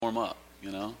warm up,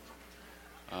 you know.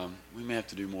 We may have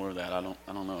to do more of that. I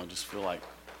don't know. I just feel like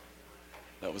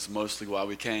that was mostly why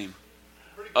we came.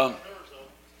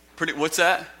 What's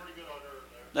that?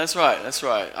 That's right. That's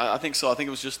right. I think so. I think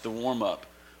it was just the warm up.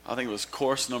 I think it was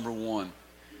course number 1.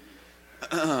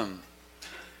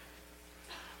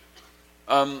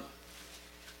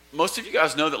 Most of you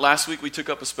guys know that last week we took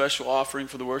up a special offering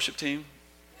for the worship team.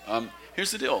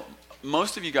 Here's the deal.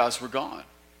 Most of you guys were gone,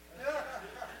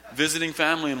 visiting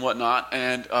family and whatnot.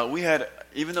 And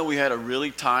even though we had a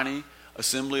really tiny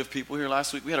assembly of people here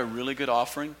last week, we had a really good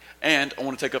offering. And I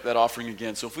want to take up that offering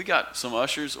again. So if we got some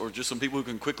ushers or just some people who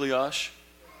can quickly ush.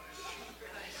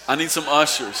 I need some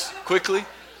ushers. Quickly.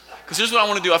 Because here's what I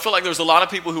want to do. I feel like there was a lot of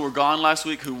people who were gone last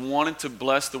week who wanted to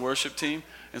bless the worship team.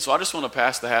 And so I just want to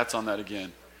pass the hats on that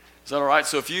again. Is that all right?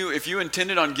 So if you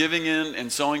intended on giving in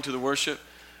and sowing to the worship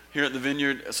here at the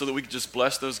Vineyard so that we could just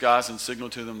bless those guys and signal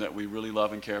to them that we really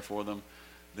love and care for them,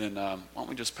 then why don't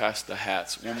we just pass the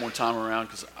hats one more time around,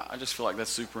 because I just feel like that's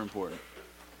super important.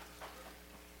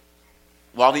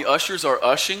 While the ushers are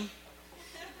ushing,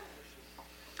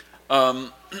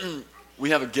 we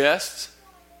have a guest,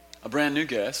 a brand new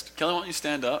guest. Kelly, why don't you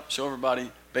stand up, show everybody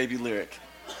baby Lyric.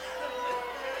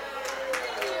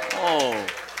 Oh.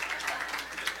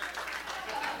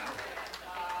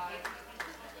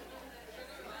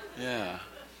 Yeah.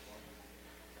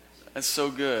 That's so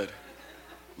good.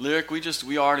 Lyric,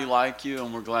 we already like you,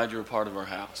 and we're glad you're a part of our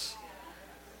house.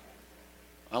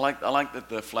 I like that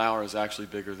the flower is actually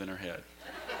bigger than her head.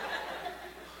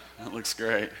 It looks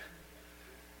great.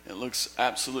 It looks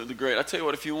absolutely great. I tell you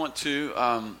what, if you want to,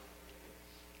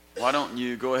 why don't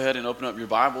you go ahead and open up your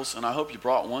Bibles, and I hope you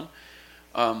brought one.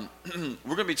 We're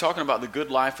going to be talking about the good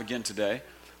life again today,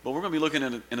 but we're going to be looking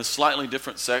in a slightly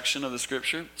different section of the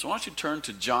Scripture. So why don't you turn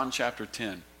to John chapter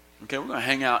 10. Okay, we're going to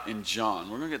hang out in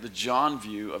John. We're going to get the John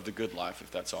view of the good life,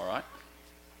 if that's all right.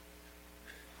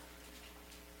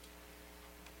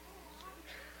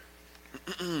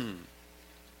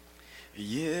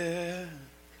 Yeah,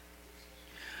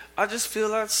 I just feel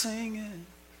like singing.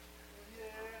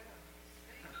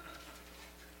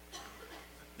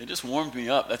 They just warmed me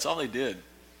up. That's all they did.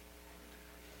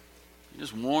 They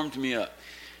just warmed me up.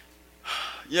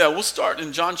 Yeah, we'll start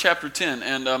in John chapter 10,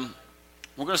 and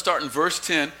we're going to start in verse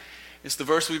 10. It's the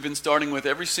verse we've been starting with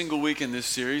every single week in this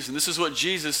series, and this is what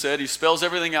Jesus said. He spells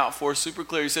everything out for us super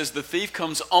clear. He says, the thief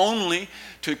comes only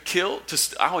to kill,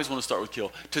 I always want to start with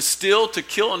kill, to steal, to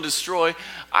kill, and destroy.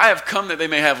 I have come that they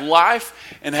may have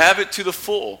life and have it to the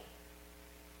full.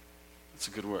 That's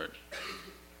a good word.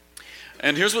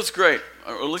 And here's what's great,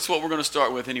 or at least what we're going to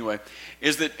start with anyway,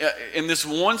 is that in this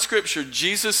one scripture,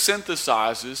 Jesus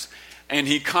synthesizes and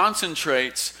he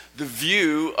concentrates the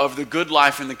view of the good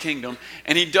life in the kingdom,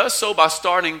 and he does so by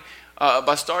starting.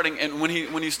 And when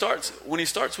he starts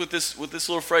with this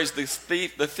little phrase, the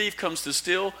thief comes to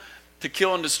steal, to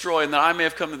kill, and destroy, and that I may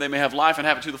have come that they may have life and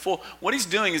have it to the full. What he's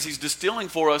doing is he's distilling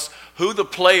for us who the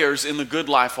players in the good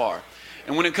life are.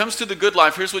 And when it comes to the good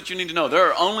life, here's what you need to know.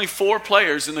 There are only 4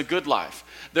 players in the good life.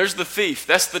 There's the thief.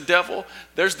 That's the devil.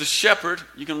 There's the shepherd.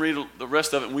 You can read the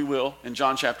rest of it, and we will, in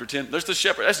John chapter 10. There's the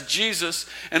shepherd. That's Jesus.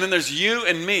 And then there's you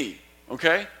and me,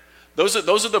 okay? Those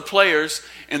are the players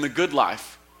in the good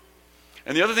life.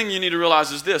 And the other thing you need to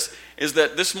realize is this, is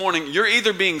that this morning, you're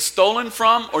either being stolen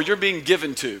from or you're being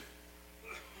given to.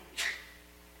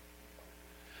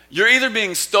 You're either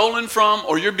being stolen from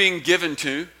or you're being given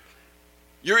to.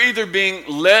 You're either being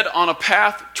led on a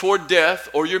path toward death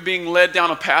or you're being led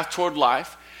down a path toward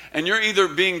life. And you're either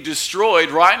being destroyed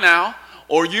right now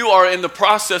or you are in the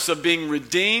process of being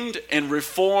redeemed and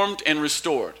reformed and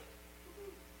restored.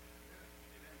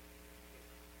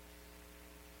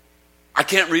 I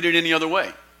can't read it any other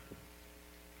way.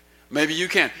 Maybe you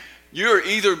can. You are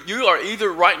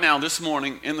either right now this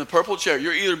morning in the purple chair,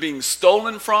 you're either being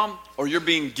stolen from or you're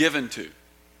being given to.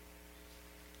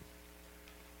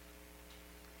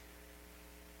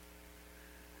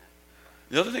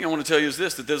 The other thing I want to tell you is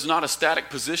this, that there's not a static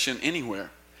position anywhere.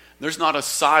 There's not a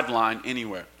sideline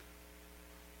anywhere.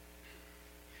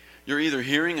 You're either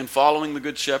hearing and following the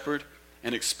Good Shepherd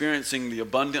and experiencing the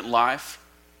abundant life,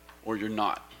 or you're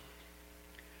not.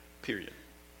 Period.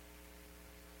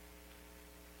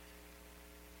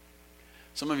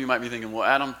 Some of you might be thinking, well,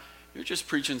 Adam, you're just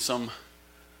preaching some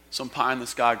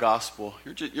pie-in-the-sky gospel.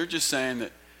 You're just saying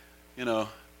that,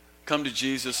 come to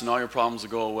Jesus and all your problems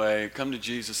will go away. Come to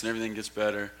Jesus and everything gets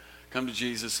better. Come to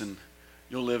Jesus and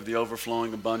you'll live the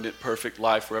overflowing, abundant, perfect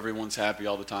life where everyone's happy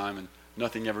all the time and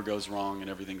nothing ever goes wrong and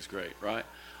everything's great, right?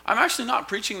 I'm actually not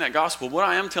preaching that gospel. What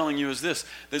I am telling you is this,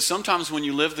 that sometimes when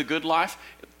you live the good life,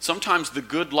 sometimes the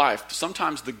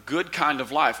good kind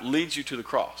of life leads you to the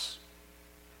cross.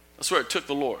 That's where it took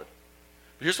the Lord.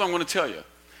 But here's what I'm going to tell you.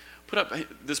 Put up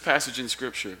this passage in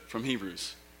Scripture from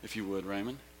Hebrews, if you would,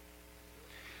 Raymond.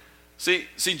 See,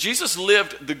 Jesus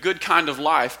lived the good kind of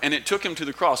life, and it took him to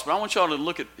the cross. But I want y'all to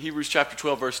look at Hebrews chapter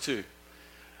 12, verse 2.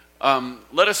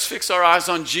 Let us fix our eyes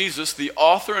on Jesus, the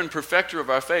author and perfecter of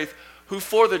our faith, who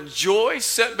for the joy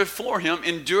set before him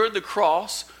endured the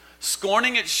cross,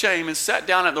 scorning its shame, and sat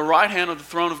down at the right hand of the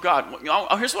throne of God.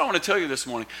 Here's what I want to tell you this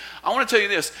morning. I want to tell you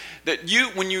this, that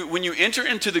when you enter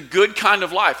into the good kind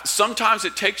of life, sometimes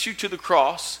it takes you to the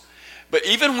cross, but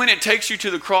even when it takes you to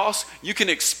the cross, you can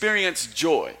experience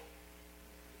joy.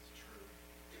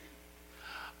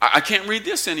 I can't read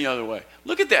this any other way.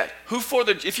 Look at that.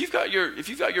 If you've got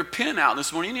your pen out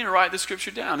this morning, you need to write the scripture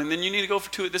down, and then you need to go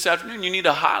to it this afternoon. You need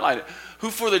to highlight it.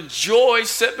 Who for the joy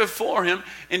set before him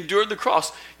endured the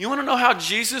cross. You want to know how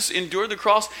Jesus endured the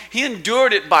cross? He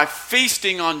endured it by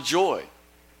feasting on joy.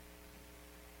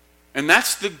 And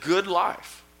that's the good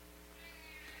life.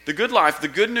 The good life, the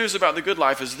good news about the good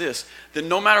life is this, that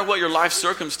no matter what your life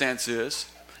circumstance is,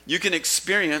 you can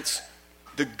experience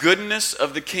the goodness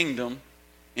of the kingdom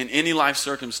in any life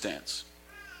circumstance.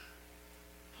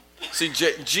 See,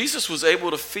 Jesus was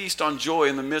able to feast on joy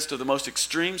in the midst of the most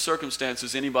extreme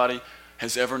circumstances anybody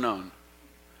has ever known.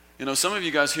 You know, some of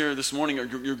you guys here this morning,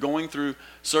 you're going through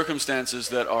circumstances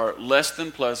that are less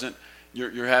than pleasant.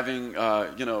 You're having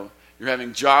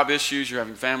job issues, you're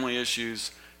having family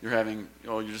issues,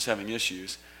 you're just having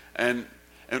issues. And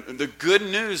the good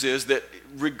news is that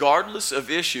regardless of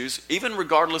issues, even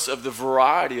regardless of the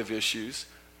variety of issues,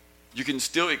 you can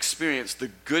still experience the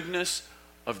goodness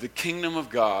of the kingdom of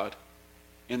God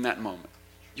in that moment.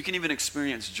 You can even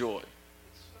experience joy.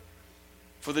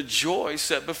 For the joy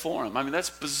set before him. I mean, that's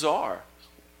bizarre.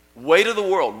 Weight of the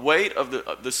world,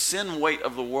 the sin weight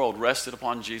of the world rested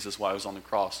upon Jesus while he was on the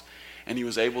cross. And he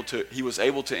was able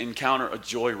to encounter a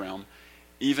joy realm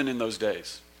even in those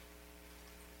days.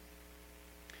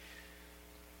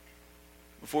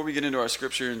 Before we get into our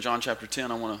scripture in John chapter 10,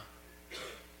 I want to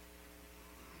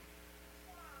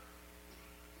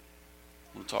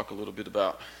talk a little bit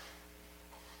about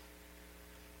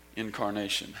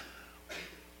incarnation.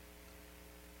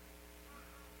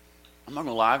 I'm not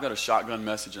going to lie, I've got a shotgun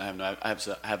message and I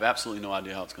have absolutely no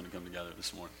idea how it's going to come together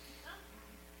this morning.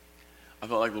 I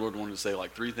felt like the Lord wanted to say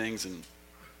like 3 things and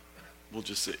we'll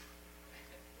just see.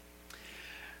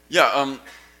 Yeah,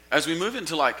 as we move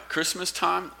into like Christmas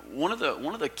time, one of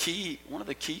the key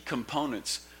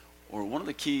components, or one of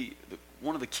the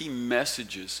key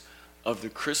messages of the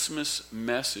Christmas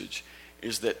message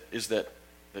is that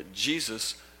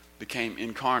Jesus became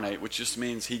incarnate, which just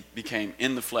means he became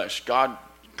in the flesh. God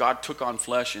took on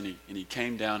flesh and he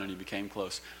came down and he became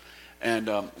close. And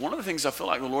one of the things I feel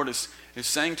like the Lord is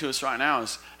saying to us right now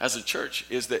as a church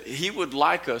is that he would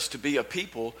like us to be a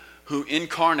people who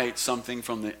incarnate something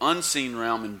from the unseen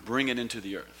realm and bring it into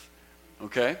the earth.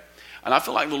 Okay? And I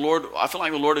feel like the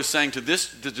Lord is saying to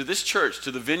this church,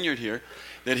 to the vineyard here,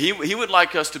 that he would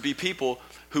like us to be people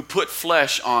who put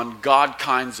flesh on God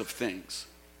kinds of things.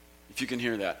 If you can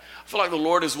hear that. I feel like the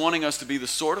Lord is wanting us to be the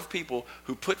sort of people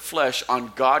who put flesh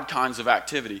on God kinds of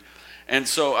activity. And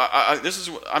so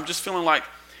I'm just feeling like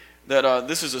that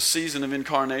this is a season of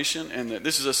incarnation, and that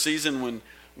this is a season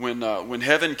when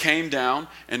heaven came down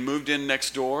and moved in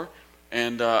next door.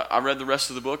 And I read the rest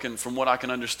of the book, and from what I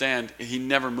can understand, he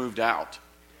never moved out.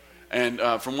 And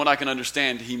from what I can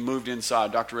understand, he moved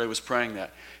inside. Dr. Ray was praying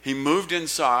that. He moved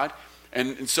inside,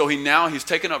 and so he's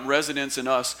taken up residence in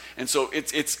us. And so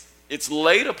it's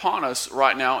laid upon us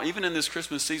right now, even in this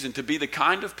Christmas season, to be the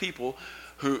kind of people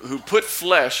who put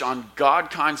flesh on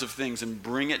God kinds of things and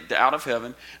bring it out of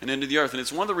heaven and into the earth. And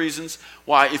it's one of the reasons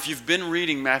why, if you've been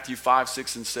reading Matthew 5,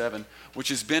 6, and 7, which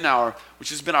has been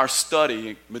our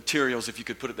study materials, if you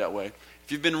could put it that way.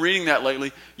 If you've been reading that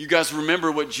lately, you guys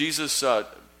remember what Jesus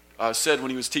said when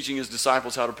he was teaching his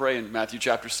disciples how to pray in Matthew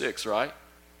chapter 6, right?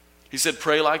 He said,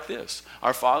 pray like this.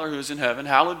 Our Father who is in heaven,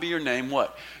 hallowed be your name.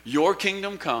 What? Your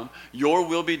kingdom come, your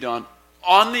will be done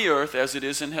on the earth as it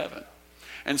is in heaven.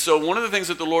 And so one of the things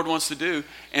that the Lord wants to do,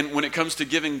 and when it comes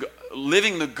to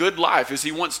living the good life, is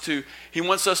he wants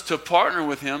us to partner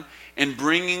with him in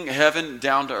bringing heaven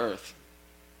down to earth.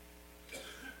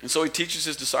 And so he teaches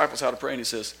his disciples how to pray, and he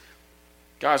says,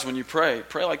 guys, when you pray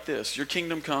like this. Your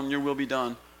kingdom come, your will be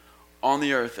done on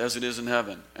the earth as it is in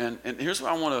heaven. And here's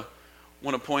what I want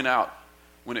to point out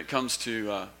when it comes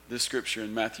to this scripture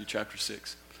in Matthew chapter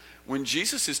 6. When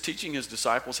Jesus is teaching his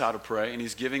disciples how to pray, and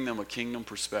he's giving them a kingdom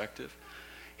perspective,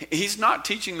 He's not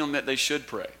teaching them that they should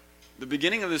pray. The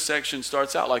beginning of this section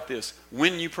starts out like this: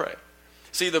 when you pray.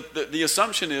 See, the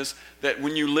assumption is that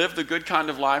when you live the good kind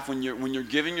of life, when you're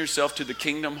giving yourself to the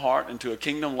kingdom heart and to a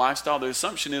kingdom lifestyle, the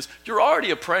assumption is you're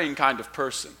already a praying kind of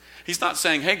person. He's not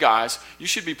saying, hey guys, you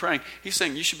should be praying. He's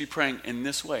saying you should be praying in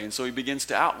this way. And so he begins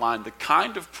to outline the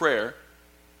kind of prayer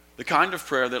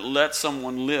that lets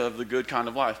someone live the good kind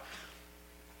of life.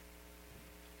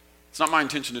 It's not my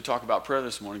intention to talk about prayer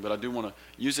this morning, but I do want to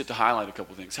use it to highlight a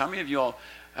couple things. How many of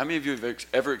you have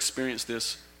ever experienced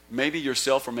this? Maybe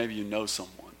yourself, or maybe you know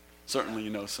someone. Certainly you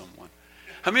know someone.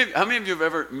 How many of you have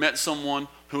ever met someone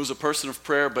who was a person of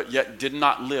prayer but yet did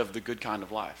not live the good kind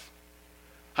of life?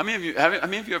 How many of you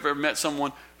have ever met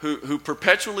someone who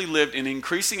perpetually lived in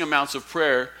increasing amounts of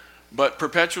prayer but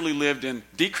perpetually lived in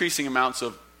decreasing amounts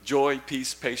of joy,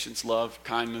 peace, patience, love,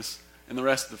 kindness, and the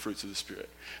rest of the fruits of the Spirit?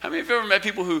 How many of you have ever met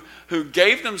people who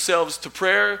gave themselves to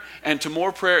prayer and to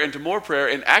more prayer and to more prayer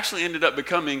and actually ended up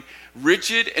becoming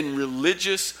rigid and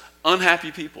religious,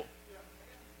 unhappy people?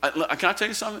 Can I tell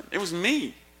you something? It was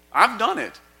me. I've done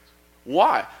it.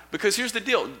 Why? Because here's the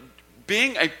deal.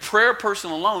 Being a prayer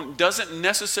person alone doesn't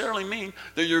necessarily mean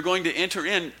that you're going to enter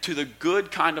into the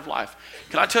good kind of life.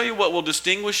 Can I tell you what will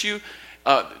distinguish you?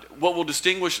 What will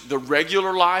distinguish the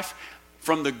regular life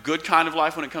from the good kind of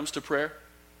life when it comes to prayer?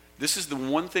 This is the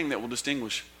one thing that will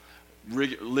distinguish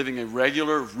living a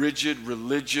regular, rigid,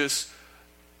 religious,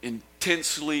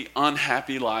 intensely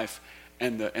unhappy life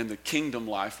and the kingdom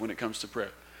life when it comes to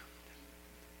prayer.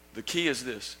 The key is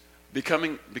this: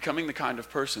 becoming the kind of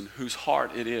person whose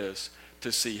heart it is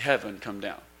to see heaven come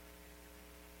down.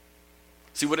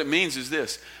 See, what it means is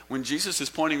this. When Jesus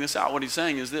is pointing this out, what he's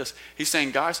saying is this. He's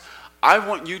saying, guys, I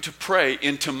want you to pray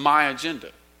into my agenda.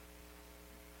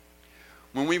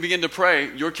 When we begin to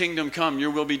pray, your kingdom come, your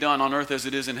will be done on earth as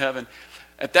it is in heaven,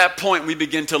 at that point we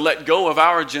begin to let go of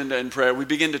our agenda in prayer. We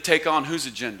begin to take on whose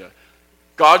agenda?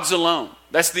 God's alone.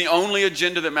 That's the only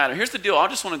agenda that matters. Here's the deal. I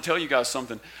just want to tell you guys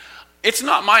something. It's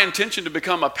not my intention to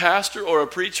become a pastor or a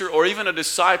preacher or even a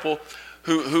disciple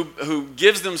who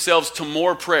gives themselves to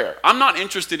more prayer. I'm not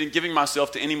interested in giving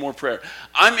myself to any more prayer.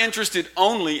 I'm interested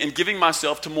only in giving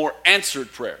myself to more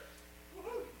answered prayer.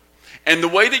 And the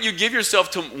way that you give yourself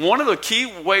to, one of the key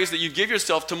ways that you give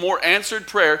yourself to more answered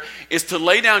prayer is to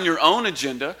lay down your own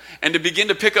agenda and to begin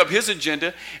to pick up his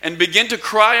agenda and begin to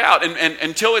cry out and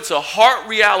until it's a heart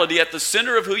reality at the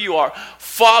center of who you are.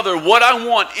 Father, what I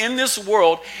want in this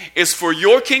world is for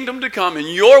your kingdom to come and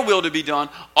your will to be done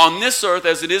on this earth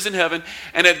as it is in heaven.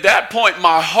 And at that point,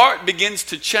 my heart begins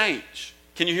to change.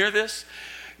 Can you hear this?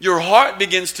 Your heart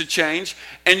begins to change,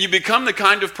 and you become the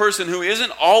kind of person who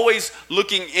isn't always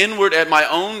looking inward at my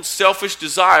own selfish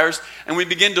desires, and we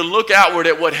begin to look outward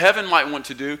at what heaven might want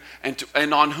to do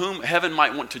and on whom heaven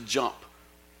might want to jump,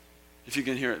 if you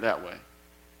can hear it that way.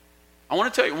 I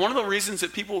want to tell you, one of the reasons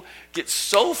that people get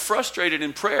so frustrated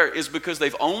in prayer is because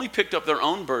they've only picked up their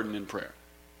own burden in prayer.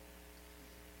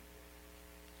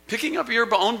 Picking up your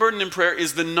own burden in prayer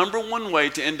is the number one way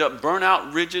to end up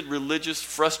burnout, rigid, religious,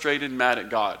 frustrated, mad at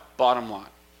God. Bottom line.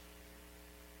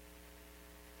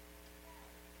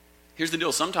 Here's the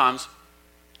deal. Sometimes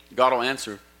God will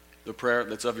answer the prayer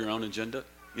that's of your own agenda.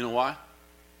 You know why?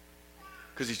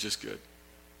 Because he's just good.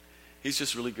 He's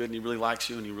just really good, and he really likes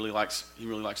you, and he really likes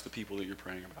the people that you're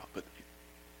praying about. But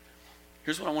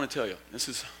here's what I want to tell you.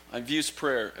 I've used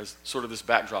prayer as sort of this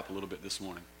backdrop a little bit this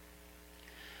morning.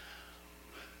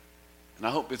 And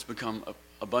I hope it's become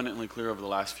abundantly clear over the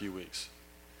last few weeks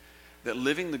that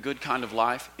living the good kind of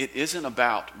life, it isn't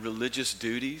about religious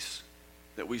duties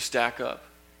that we stack up.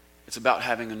 It's about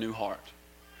having a new heart.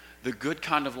 The good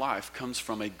kind of life comes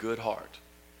from a good heart.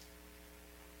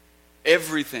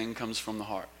 Everything comes from the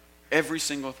heart. Every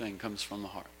single thing comes from the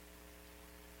heart.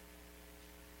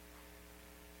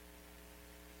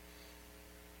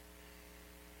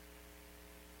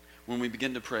 When we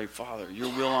begin to pray, Father, your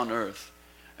will on earth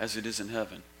as it is in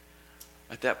heaven,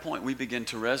 at that point we begin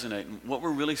to resonate. And what we're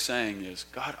really saying is,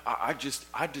 God,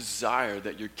 I desire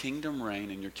that your kingdom reign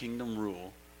and your kingdom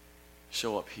rule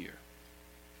show up here.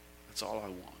 That's all I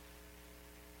want.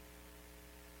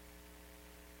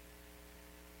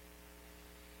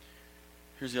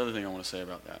 Here's the other thing I want to say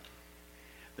about that.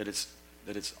 That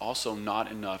it's also not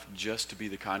enough just to be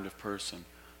the kind of person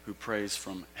who prays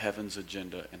from heaven's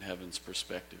agenda and heaven's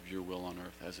perspective, your will on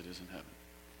earth as it is in heaven.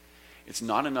 It's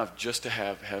not enough just to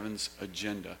have heaven's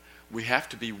agenda. We have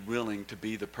to be willing to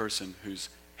be the person who's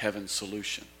heaven's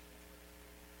solution.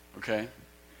 Okay?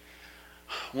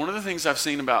 One of the things I've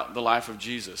seen about the life of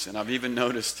Jesus, and I've even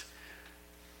noticed,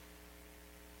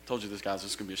 I told you this, guys,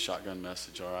 this is going to be a shotgun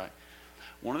message, all right?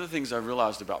 One of the things I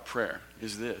realized about prayer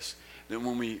is this, that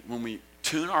when we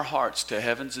tune our hearts to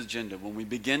heaven's agenda, when we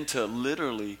begin to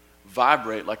literally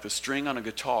vibrate like the string on a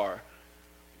guitar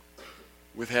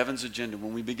with heaven's agenda,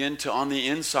 when we begin to on the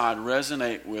inside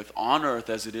resonate with on earth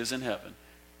as it is in heaven,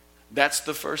 that's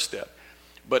the first step.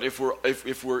 But if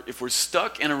we're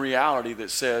stuck in a reality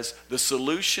that says the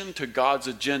solution to God's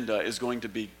agenda is going to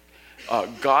be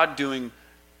God doing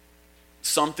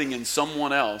something in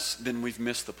someone else, then we've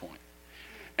missed the point.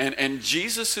 And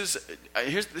Jesus is,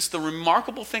 here's the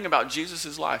remarkable thing about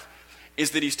Jesus' life,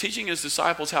 is that he's teaching his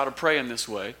disciples how to pray in this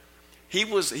way. He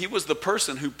was the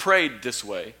person who prayed this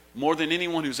way more than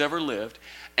anyone who's ever lived,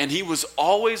 and he was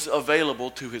always available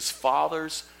to his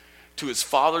Father's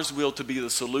will to be the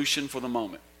solution for the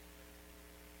moment.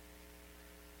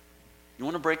 You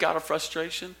want to break out of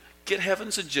frustration? Get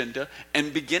heaven's agenda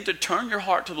and begin to turn your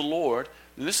heart to the Lord.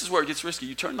 And this is where it gets risky.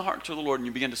 You turn the heart to the Lord and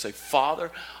you begin to say, Father,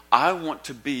 I want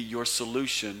to be your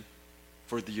solution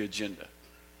for the agenda.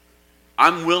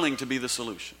 I'm willing to be the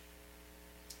solution.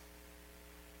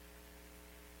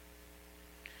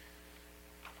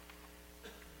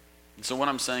 And so what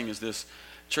I'm saying is this,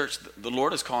 church, the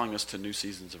Lord is calling us to new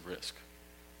seasons of risk.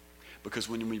 Because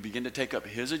when we begin to take up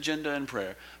his agenda in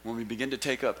prayer, when we begin to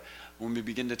take up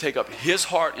his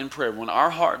heart in prayer, when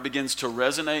our heart begins to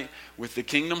resonate with the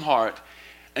kingdom heart,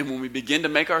 and when we begin to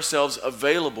make ourselves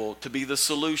available to be the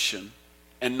solution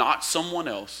and not someone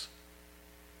else,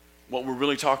 what we're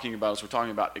really talking about is we're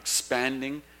talking about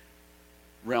expanding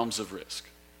realms of risk.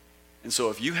 And so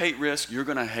if you hate risk, you're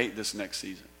going to hate this next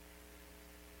season.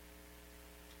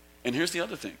 And here's the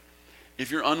other thing. If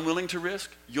you're unwilling to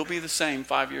risk, you'll be the same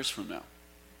 5 years from now.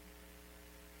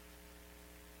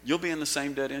 You'll be in the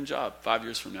same dead-end job 5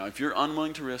 years from now. If you're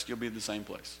unwilling to risk, you'll be in the same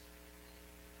place.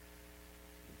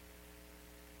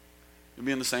 You'll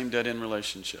be in the same dead-end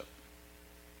relationship.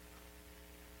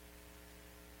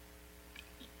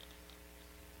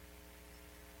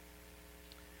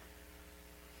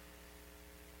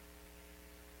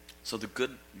 So the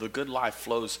good life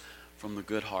flows from the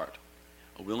good heart.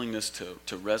 A willingness to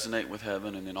resonate with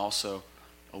heaven, and then also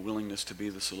a willingness to be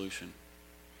the solution.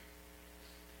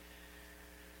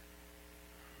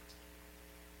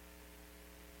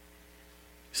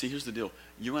 See, here's the deal.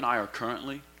 You and I are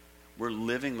we're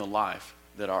living the life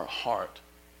that our heart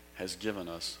has given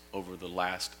us over the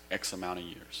last X amount of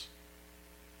years.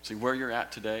 See, where you're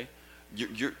at today,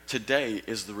 today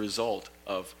is the result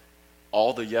of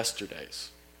all the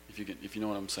yesterdays, if you know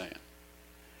what I'm saying.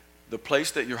 The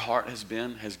place that your heart has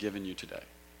been has given you today.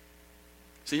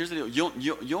 See, here's the deal.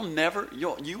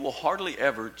 You will hardly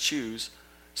ever choose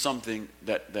something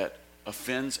that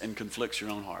offends and conflicts your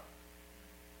own heart.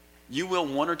 You will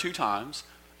one or two times,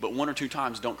 but one or two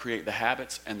times don't create the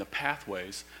habits and the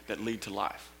pathways that lead to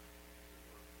life.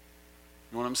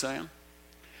 You know what I'm saying?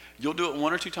 You'll do it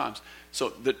one or two times. So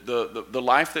the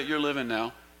life that you're living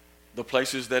now, the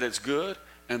places that it's good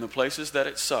and the places that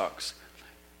it sucks,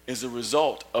 is a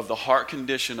result of the heart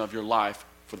condition of your life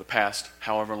for the past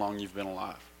however long you've been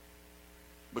alive.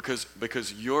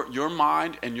 Because your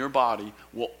mind and your body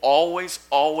will always,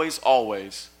 always,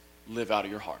 always live out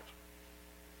of your heart.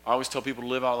 I always tell people to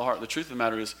live out of the heart. The truth of the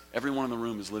matter is, everyone in the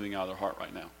room is living out of their heart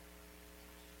right now.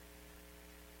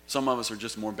 Some of us are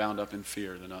just more bound up in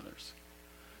fear than others.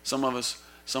 Some of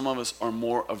us are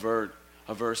more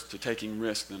averse to taking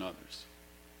risk than others.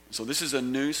 So this is a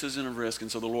new season of risk,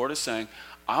 and so the Lord is saying,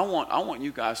 I want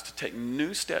you guys to take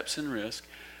new steps in risk,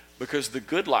 because the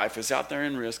good life is out there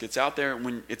in risk. It's out there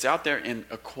in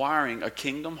acquiring a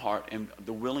kingdom heart and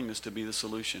the willingness to be the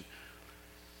solution.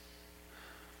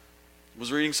 I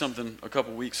was reading something a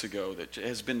couple weeks ago that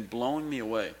has been blowing me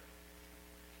away.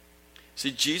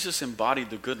 See, Jesus embodied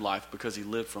the good life because he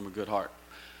lived from a good heart.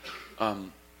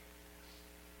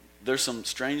 There's some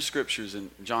strange scriptures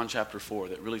in John chapter 4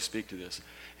 that really speak to this.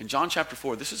 In John chapter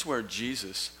 4, this is where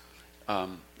Jesus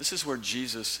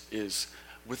is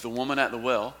with the woman at the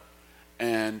well,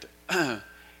 and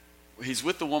he's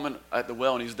with the woman at the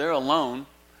well, and he's there alone,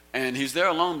 and he's there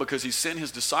alone because he sent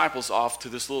his disciples off to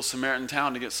this little Samaritan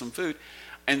town to get some food,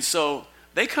 and so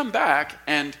they come back,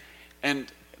 and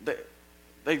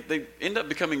they end up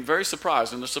becoming very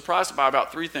surprised, and they're surprised by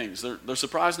about three things. They're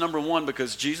surprised, number one,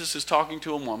 because Jesus is talking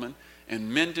to a woman, and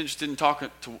men didn't talk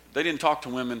to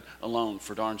women alone,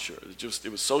 for darn sure.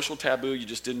 It was social taboo. You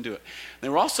just didn't do it. They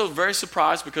were also very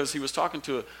surprised because he was talking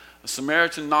to a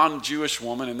Samaritan non-Jewish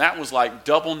woman, and that was like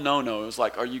double no-no. It was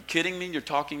like, are you kidding me? You're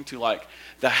talking to like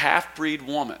the half-breed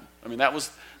woman. I mean, that was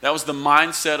the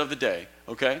mindset of the day.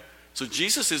 Okay, so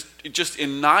Jesus is just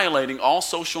annihilating all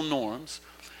social norms.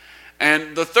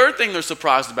 And the third thing they're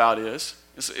surprised about is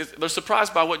they're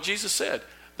surprised by what Jesus said.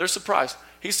 They're surprised.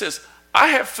 He says, I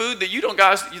have food that you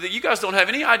guys don't have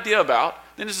any idea about.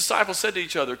 Then his disciples said to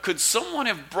each other, could someone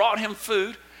have brought him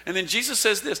food? And then Jesus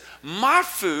says this, my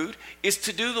food is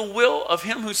to do the will of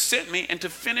him who sent me and to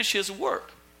finish his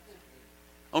work.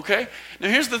 Okay? Now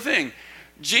here's the thing.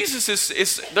 Jesus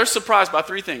they're surprised by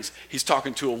three things. He's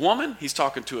talking to a woman, he's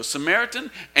talking to a Samaritan,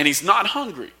 and he's not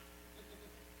hungry.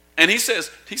 And he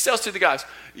says to the guys,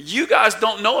 you guys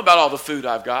don't know about all the food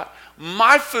I've got.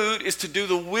 My food is to do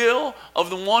the will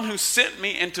of the one who sent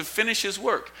me and to finish his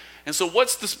work. And so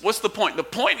what's the point? The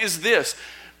point is this,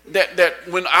 that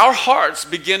when our hearts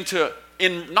begin to,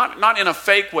 not in a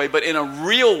fake way, but in a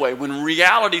real way, when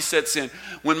reality sets in,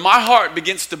 when my heart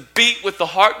begins to beat with the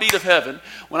heartbeat of heaven,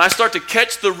 when I start to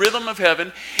catch the rhythm of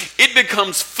heaven, it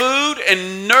becomes food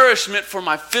and nourishment for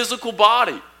my physical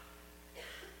body.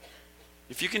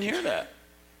 If you can hear that.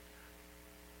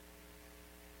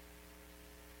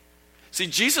 See,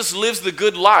 Jesus lives the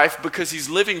good life because he's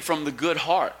living from the good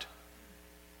heart.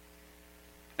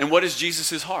 And what is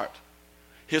Jesus' heart?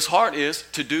 His heart is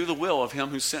to do the will of him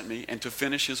who sent me and to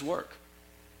finish his work.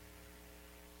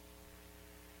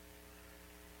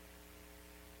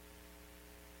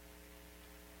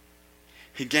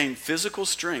 He gained physical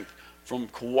strength from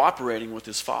cooperating with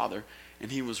his Father,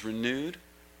 and he was renewed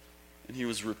and he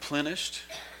was replenished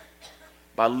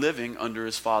by living under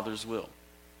his Father's will.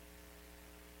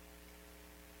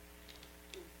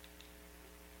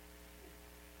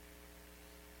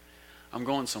 I'm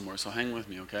going somewhere, so hang with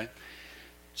me, okay?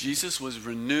 Jesus was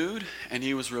renewed and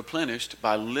he was replenished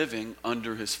by living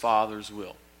under his Father's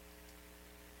will.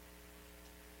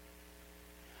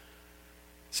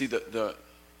 See, the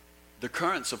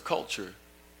currents of culture,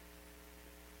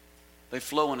 they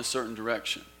flow in a certain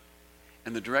direction.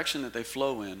 And the direction that they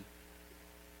flow in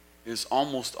is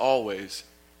almost always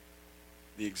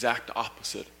the exact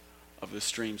opposite of the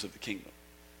streams of the kingdom.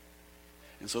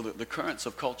 And so the currents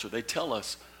of culture, they tell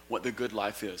us what the good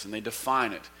life is, and they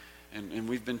define it. And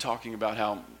we've been talking about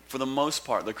how, for the most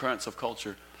part, the currents of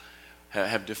culture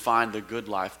have defined the good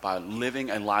life by living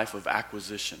a life of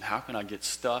acquisition. How can I get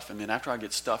stuff? And then after I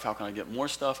get stuff, how can I get more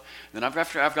stuff? And then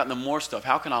after I've gotten the more stuff,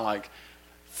 how can I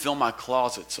fill my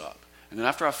closets up? And then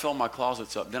after I fill my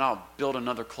closets up, then I'll build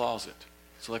another closet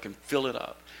so I can fill it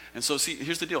up. And so see,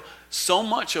 here's the deal. So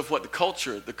much of what the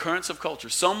currents of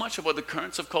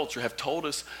culture have told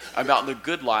us about the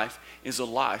good life is a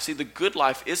lie. See, the good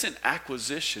life isn't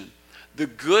acquisition. The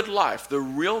good life, the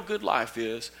real good life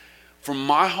is for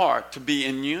my heart to be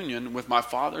in union with my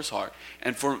Father's heart,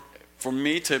 and for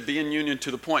me to be in union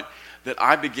to the point that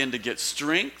I begin to get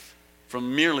strength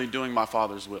from merely doing my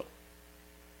Father's will.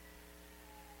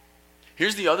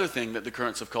 Here's the other thing that the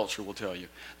currents of culture will tell you.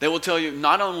 They will tell you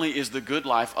not only is the good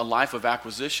life a life of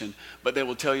acquisition, but they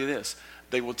will tell you this.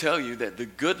 They will tell you that the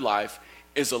good life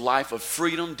is a life of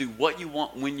freedom. Do what you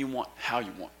want, when you want, how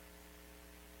you want.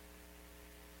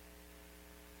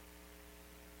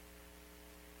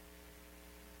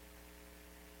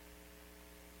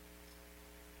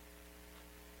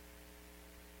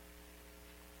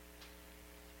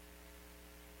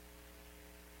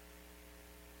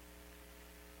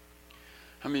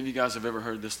 How many of you guys have ever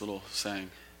heard this little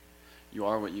saying, you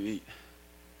are what you eat?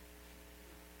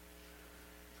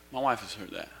 My wife has heard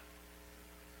that.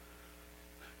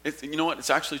 You know what?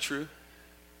 It's actually true.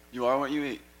 You are what you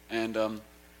eat. And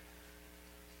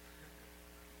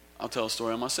I'll tell a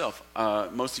story on myself.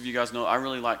 Most of you guys know I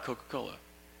really like Coca-Cola.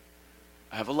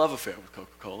 I have a love affair with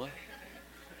Coca-Cola.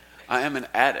 I am an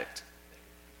addict.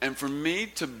 And for me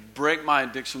to break my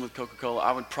addiction with Coca-Cola,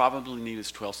 I would probably need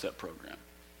his 12-step program.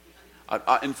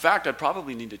 In fact, I'd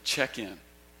probably need to check in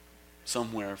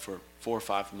somewhere for 4 or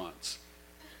 5 months.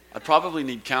 I'd probably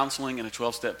need counseling and a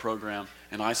 12-step program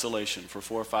and isolation for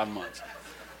 4 or 5 months.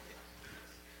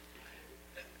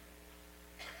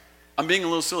 I'm being a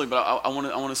little silly, but I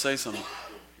want to say something.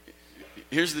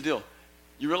 Here's the deal.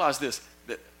 You realize this,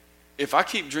 that if I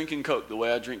keep drinking Coke the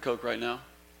way I drink Coke right now,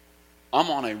 I'm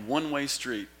on a one-way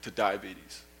street to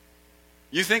diabetes.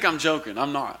 You think I'm joking.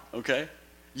 I'm not, okay?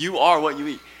 You are what you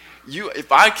eat.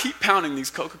 If I keep pounding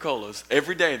these Coca-Colas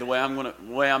every day the way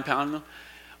I'm pounding them,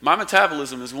 my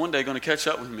metabolism is one day going to catch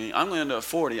up with me. I'm going to end up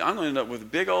 40. I'm going to end up with a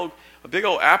big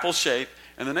old apple shape,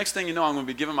 and the next thing you know, I'm going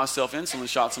to be giving myself insulin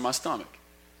shots in my stomach.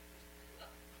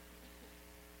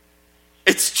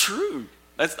 It's true.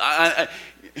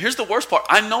 Here's the worst part.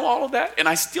 I know all of that, and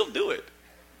I still do it.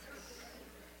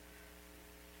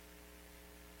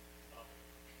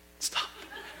 Stop.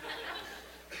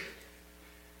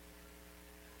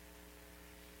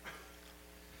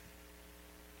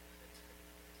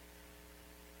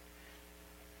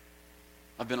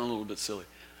 I've been a little bit silly.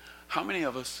 How many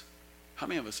of us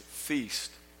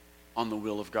feast on the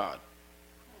will of God.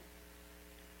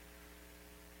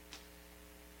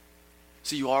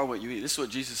 See, you are what you eat. This is what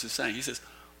Jesus is saying. He says,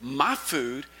 my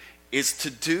food is to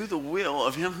do the will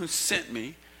of him who sent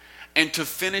me and to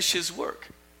finish his work.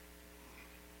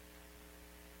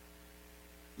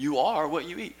 You are what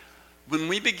you eat. When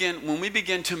we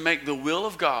begin to make the will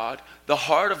of God, the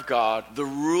heart of God, the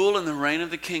rule and the reign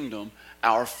of the kingdom,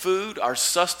 our food, our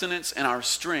sustenance, and our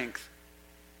strength,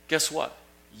 guess what?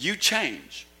 You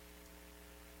change.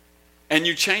 And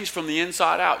you change from the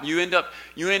inside out. You end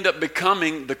up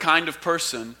becoming the kind of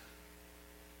person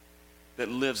that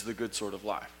lives the good sort of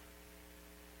life.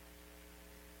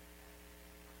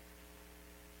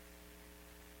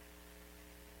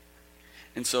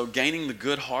 And so gaining the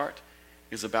good heart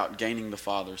is about gaining the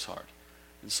Father's heart.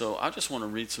 And so I just want to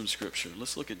read some scripture.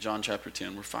 Let's look at John chapter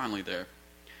 10. We're finally there.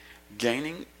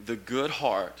 Gaining the good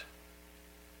heart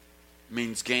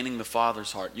means gaining the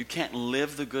Father's heart. You can't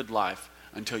live the good life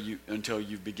until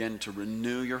you begin to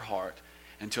renew your heart,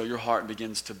 until your heart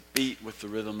begins to beat with the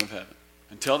rhythm of heaven.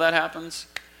 Until that happens,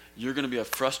 you're going to be a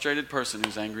frustrated person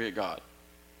who's angry at God.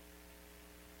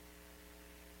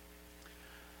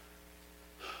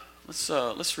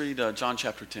 Let's read John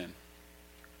chapter 10.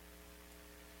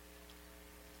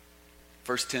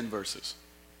 First 10 verses.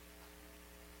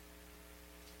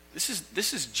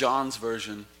 This is John's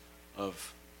version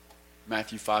of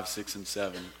Matthew 5, 6, and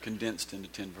 7, condensed into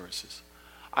 10 verses.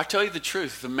 I tell you the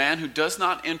truth, the man who does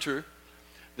not enter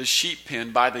the sheep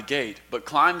pen by the gate, but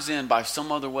climbs in by some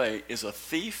other way, is a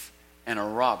thief and a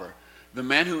robber. The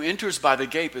man who enters by the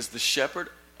gate is the shepherd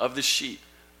of the sheep.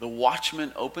 The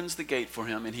watchman opens the gate for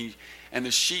him, and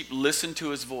the sheep listen to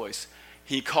his voice.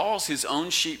 He calls his own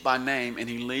sheep by name, and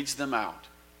he leads them out.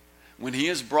 When he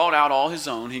has brought out all his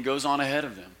own, he goes on ahead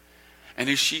of them. And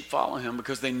his sheep follow him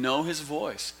because they know his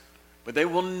voice. But they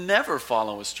will never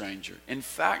follow a stranger. In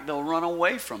fact, they'll run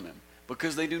away from him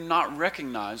because they do not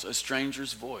recognize a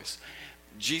stranger's voice.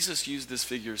 Jesus used this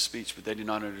figure of speech, but they did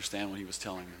not understand what he was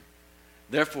telling them.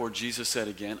 Therefore, Jesus said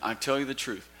again, I tell you the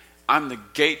truth. I'm the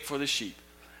gate for the sheep.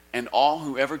 And all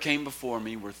who ever came before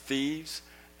me were thieves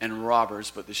and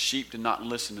robbers, but the sheep did not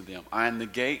listen to them. I am the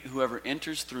gate. Whoever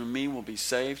enters through me will be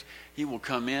saved. He will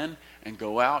come in and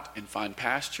go out and find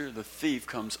pasture. The thief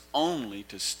comes only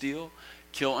to steal,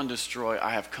 kill, and destroy.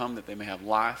 I have come that they may have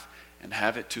life and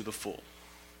have it to the full.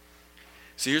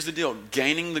 See, here's the deal.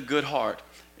 Gaining the good heart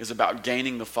is about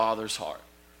gaining the Father's heart.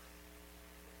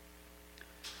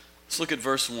 Let's look at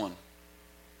verse 1.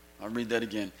 I'll read that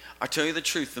again. I tell you the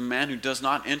truth, the man who does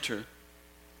not enter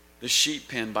the sheep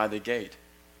pen by the gate,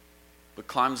 but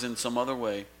climbs in some other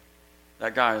way,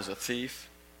 that guy is a thief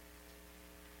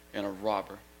and a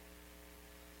robber.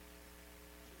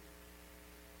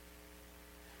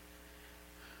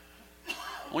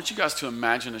 I want you guys to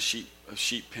imagine a sheep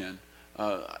pen.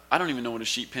 I don't even know what a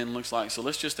sheep pen looks like, so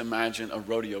let's just imagine a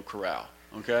rodeo corral,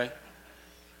 okay?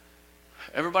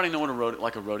 Everybody know what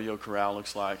a rodeo corral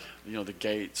looks like? You know, the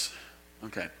gates.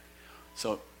 Okay.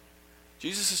 So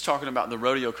Jesus is talking about the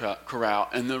rodeo corral,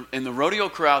 and the rodeo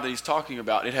corral that he's talking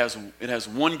about, it has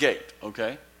one gate,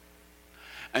 okay?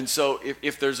 And so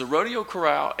if there's a rodeo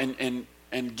corral,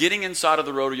 and getting inside of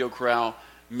the rodeo corral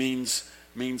means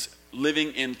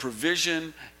living in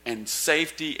provision and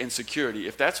safety and security.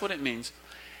 If that's what it means,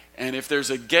 and if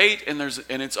there's a gate and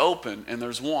it's open and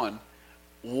there's one,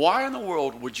 why in the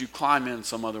world would you climb in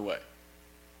some other way?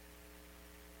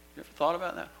 You ever thought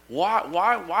about that?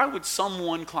 Why would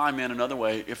someone climb in another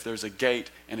way if there's a gate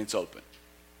and it's open?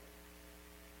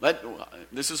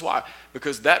 This is why.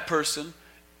 Because that person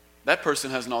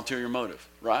has an ulterior motive,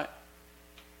 right?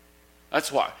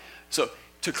 That's why. So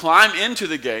to climb into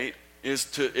the gate is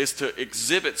to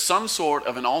exhibit some sort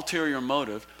of an ulterior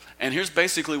motive. And here's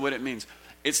basically what it means.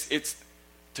 It's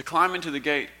to climb into the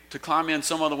gate, to climb in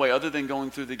some other way other than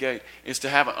going through the gate, is to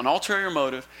have an ulterior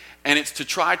motive, and it's to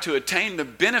try to attain the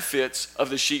benefits of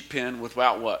the sheep pen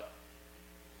without what?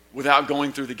 Without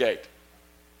going through the gate.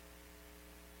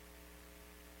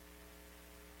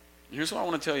 Here's what I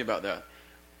want to tell you about that.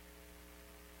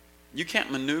 You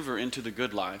can't maneuver into the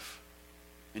good life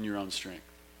in your own strength.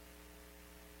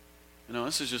 You know,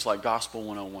 this is just like Gospel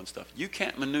 101 stuff. You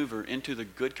can't maneuver into the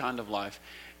good kind of life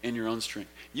in your own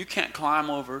strength. You can't climb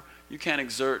over, you can't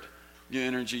exert your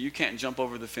energy, you can't jump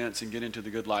over the fence and get into the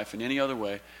good life in any other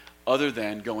way other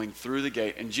than going through the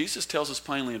gate. And Jesus tells us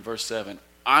plainly in verse 7,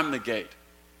 I'm the gate.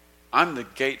 I'm the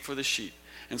gate for the sheep.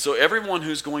 And so everyone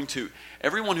who's going to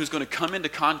come into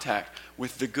contact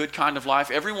with the good kind of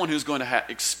life, everyone who's going to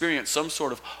experience some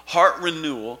sort of heart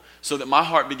renewal so that my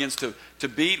heart begins to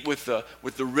beat with the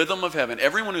rhythm of heaven,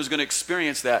 everyone who's going to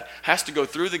experience that has to go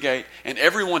through the gate, and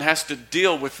everyone has to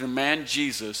deal with the man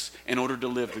Jesus in order to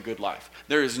live the good life.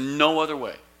 There is no other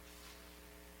way.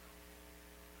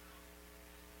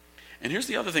 And here's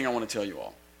the other thing I want to tell you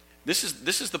all. This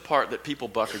is the part that people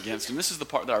buck against, and this is the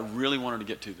part that I really wanted to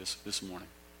get to this morning.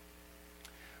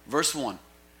 Verse 1.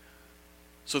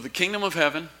 So the kingdom of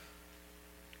heaven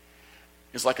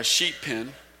is like a sheep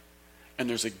pen, and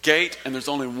there's a gate, and there's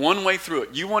only one way through it.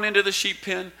 You want into the sheep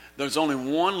pen, there's only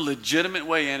one legitimate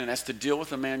way in, and that's to deal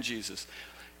with the man Jesus.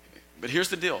 But here's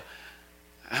the deal.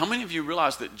 How many of you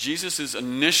realize that Jesus'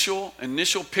 initial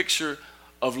picture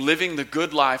of living the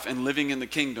good life and living in the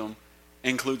kingdom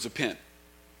includes a pen?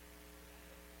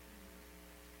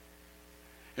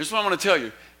 Here's what I want to tell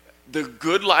you. The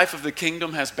good life of the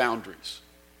kingdom has boundaries.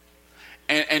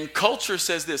 And culture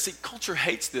says this. See, culture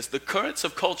hates this. The currents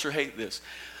of culture hate this.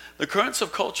 The currents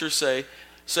of culture say,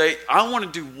 I want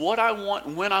to do what I want,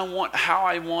 when I want, how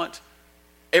I want,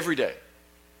 every day.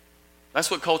 That's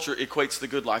what culture equates the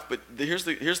good life. But here's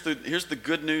the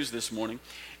good news this morning,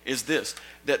 is this,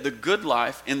 that the good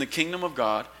life in the kingdom of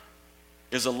God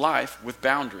is a life with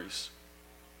boundaries.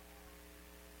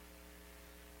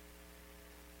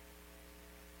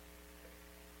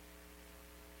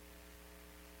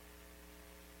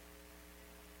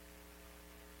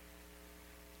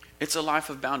 It's a life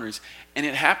of boundaries. And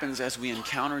it happens as we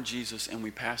encounter Jesus and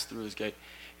we pass through his gate.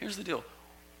 Here's the deal.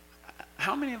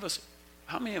 How many of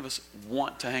us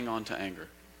want to hang on to anger?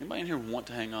 Anybody in here want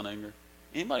to hang on to anger?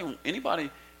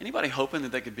 Anybody hoping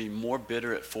that they could be more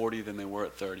bitter at 40 than they were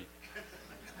at 30?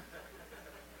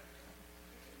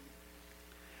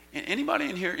 Anybody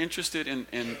in here interested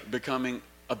in becoming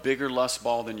a bigger lust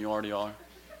ball than you already are?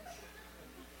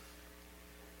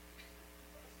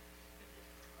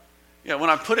 Yeah,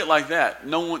 when I put it like that,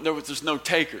 there's no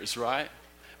takers, right?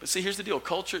 But see, here's the deal.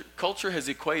 Culture has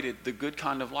equated the good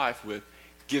kind of life with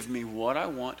give me what I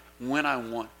want, when I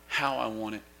want, how I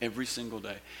want it, every single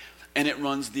day. And it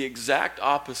runs the exact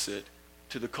opposite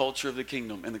to the culture of the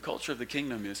kingdom. And the culture of the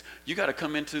kingdom is you got to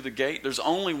come into the gate. There's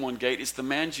only one gate. It's the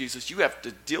man Jesus. You have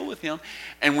to deal with him.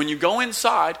 And when you go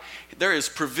inside, there is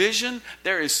provision,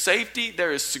 there is safety,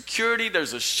 there is security,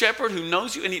 there's a shepherd who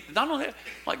knows you. And he, not only that,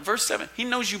 like verse 7, he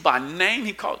knows you by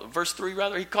name. Verse 3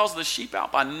 rather, he calls the sheep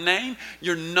out by name.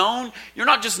 You're known. You're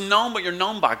not just known, but you're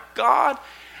known by God.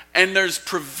 And there's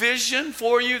provision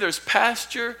for you. There's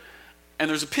pasture. And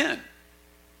there's a pen.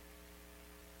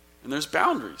 And there's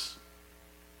boundaries.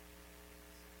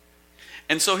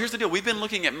 And so here's the deal. We've been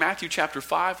looking at Matthew chapter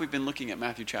 5. We've been looking at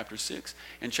Matthew chapter 6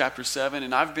 and chapter 7.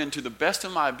 And I've been, to the best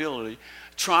of my ability,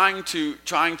 trying to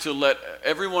let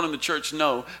everyone in the church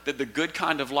know that the good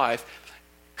kind of life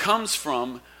comes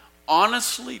from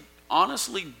honestly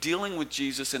dealing with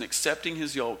Jesus and accepting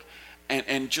his yoke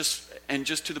and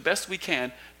just to the best we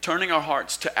can, turning our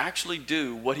hearts to actually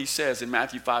do what he says in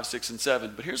Matthew 5, 6, and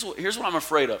 7. But here's what I'm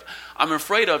afraid of. I'm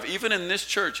afraid of, even in this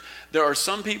church, there are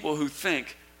some people who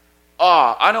think,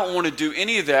 I don't want to do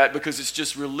any of that because it's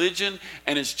just religion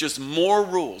and it's just more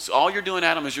rules. All you're doing,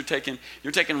 Adam, is you're taking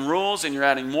rules and you're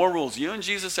adding more rules. You and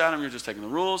Jesus, Adam, you're just taking the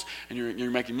rules and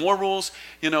you're making more rules.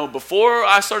 You know, before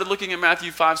I started looking at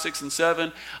Matthew 5, 6, and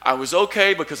 7, I was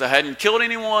okay because I hadn't killed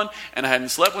anyone and I hadn't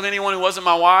slept with anyone who wasn't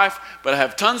my wife, but I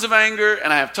have tons of anger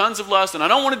and I have tons of lust and I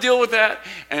don't want to deal with that.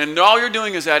 And all you're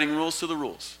doing is adding rules to the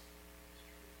rules.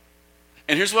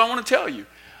 And here's what I want to tell you.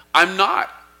 Am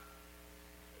not.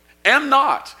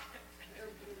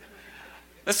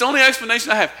 That's the only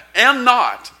explanation I have. Am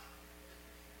not.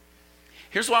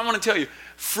 Here's what I want to tell you.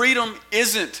 Freedom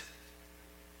isn't,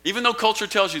 even though culture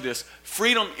tells you this,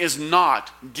 freedom is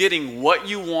not getting what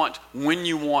you want, when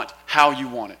you want, how you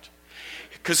want it.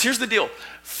 Because here's the deal.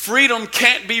 Freedom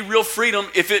can't be real freedom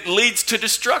if it leads to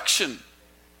destruction.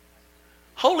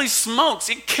 Holy smokes,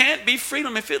 it can't be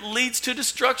freedom if it leads to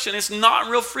destruction. It's not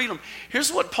real freedom.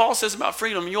 Here's what Paul says about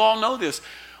freedom. You all know this.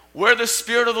 Where the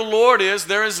Spirit of the Lord is,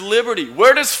 there is liberty.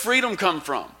 Where does freedom come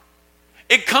from?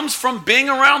 It comes from being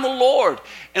around the Lord.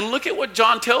 And look at what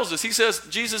John tells us.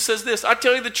 Jesus says this, I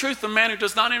tell you the truth, the man who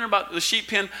does not enter by the sheep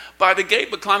pen by the gate,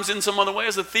 but climbs in some other way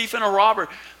is a thief and a robber.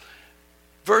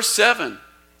 Verse 7.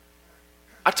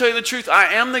 I tell you the truth,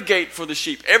 I am the gate for the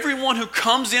sheep. Everyone who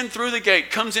comes in through the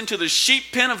gate comes into the sheep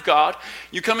pen of God.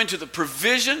 You come into the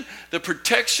provision, the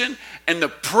protection, and the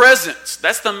presence.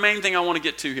 That's the main thing I want to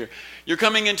get to here. You're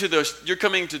coming to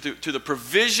the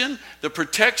provision, the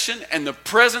protection, and the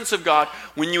presence of God.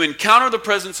 When you encounter the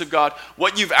presence of God,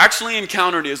 what you've actually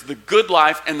encountered is the good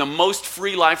life and the most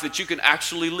free life that you can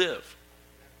actually live.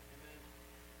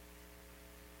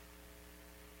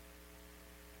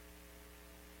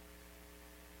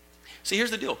 See,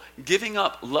 here's the deal. Giving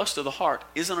up lust of the heart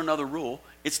isn't another rule.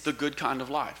 It's the good kind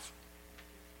of life.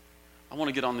 I want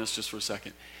to get on this just for a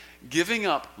second. Giving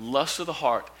up lust of the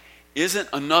heart isn't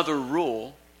another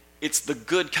rule. It's the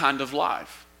good kind of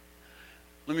life.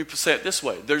 Let me say it this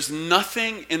way. There's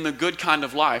nothing in the good kind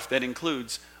of life that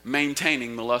includes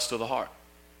maintaining the lust of the heart.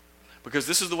 Because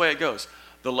this is the way it goes.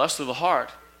 The lust of the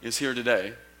heart is here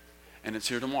today, and it's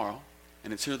here tomorrow,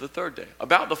 and it's here the third day.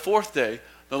 About the fourth day,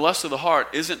 the lust of the heart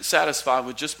isn't satisfied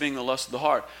with just being the lust of the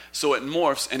heart, so it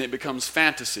morphs and it becomes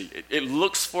fantasy. It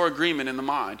looks for agreement in the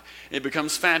mind. It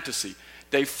becomes fantasy.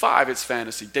 Day 5, it's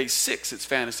fantasy. Day 6, it's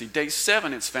fantasy. Day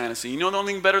 7, it's fantasy. You know the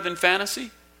only thing better than fantasy?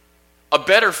 A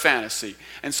better fantasy.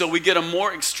 And so we get a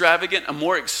more extravagant, a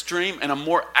more extreme, and a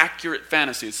more accurate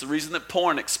fantasy. It's the reason that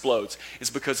porn explodes. It's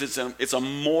because it's a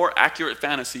more accurate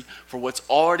fantasy for what's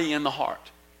already in the heart.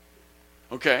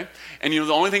 Okay? And you know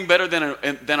the only thing better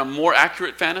than a more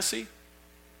accurate fantasy?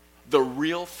 The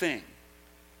real thing.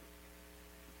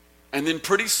 And then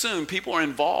pretty soon people are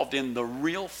involved in the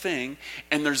real thing,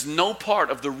 and there's no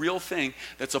part of the real thing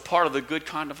that's a part of the good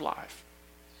kind of life.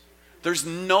 There's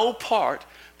no part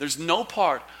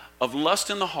of lust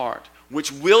in the heart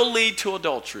which will lead to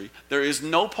adultery. There is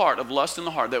no part of lust in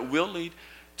the heart that will lead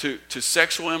to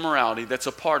sexual immorality that's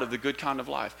a part of the good kind of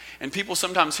life. And people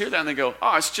sometimes hear that and they go,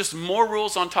 oh, it's just more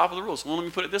rules on top of the rules. Well, let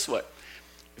me put it this way.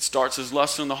 It starts as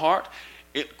lust in the heart.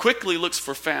 It quickly looks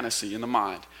for fantasy in the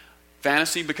mind.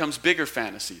 Fantasy becomes bigger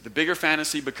fantasy. The bigger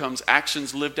fantasy becomes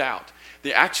actions lived out.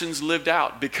 The actions lived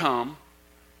out become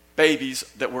babies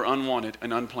that were unwanted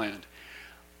and unplanned.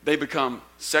 They become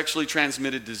sexually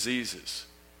transmitted diseases.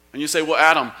 And you say, well,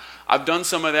 Adam, I've done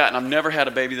some of that and I've never had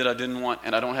a baby that I didn't want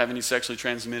and I don't have any sexually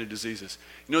transmitted diseases.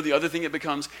 You know the other thing it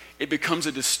becomes? It becomes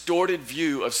a distorted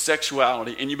view of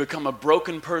sexuality, and you become a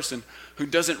broken person who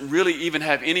doesn't really even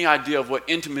have any idea of what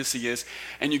intimacy is,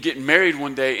 and you get married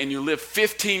one day and you live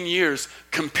 15 years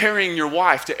comparing your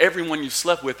wife to everyone you've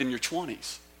slept with in your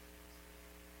 20s.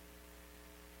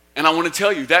 And I want to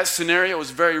tell you, that scenario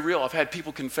is very real. I've had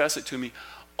people confess it to me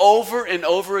over and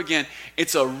over again.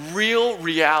 It's a real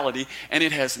reality, and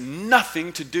it has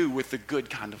nothing to do with the good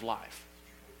kind of life.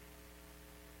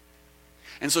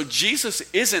 And so Jesus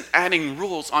isn't adding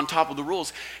rules on top of the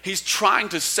rules. He's trying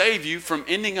to save you from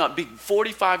ending up being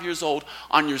 45 years old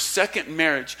on your second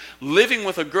marriage, living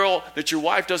with a girl that your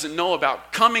wife doesn't know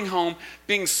about, coming home,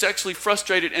 being sexually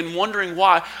frustrated, and wondering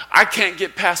why I can't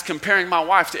get past comparing my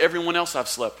wife to everyone else I've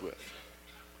slept with.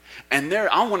 And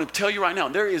I want to tell you right now,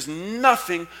 there is no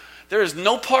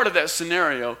part of that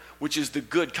scenario which is the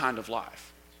good kind of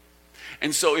life.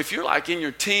 And so if you're like in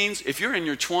your teens, if you're in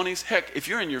your 20s, heck, if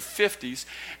you're in your 50s,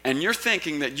 and you're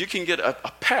thinking that you can get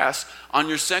a pass on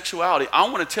your sexuality, I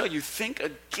want to tell you, think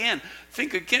again.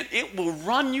 It will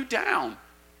run you down.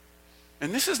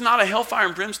 And this is not a hellfire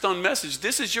and brimstone message.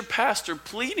 This is your pastor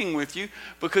pleading with you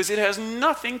because it has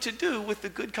nothing to do with the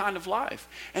good kind of life.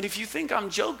 And if you think I'm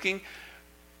joking,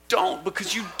 don't,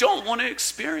 because you don't want to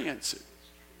experience it.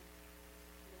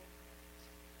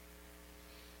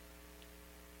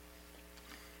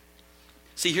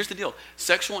 See, here's the deal.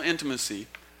 Sexual intimacy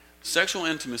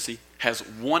has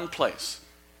one place.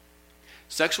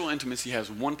 Sexual intimacy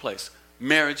has one place.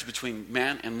 Marriage between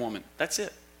man and woman. That's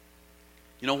it.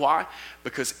 You know why?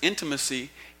 Because intimacy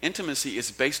is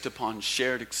based upon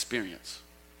shared experience.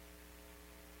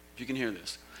 If you can hear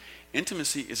this.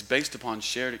 Intimacy is based upon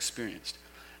shared experience.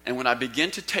 And when I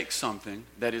begin to take something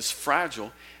that is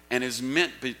fragile and is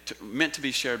meant to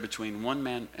be shared between one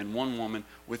man and one woman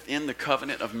within the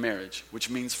covenant of marriage, which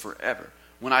means forever.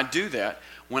 When I do that,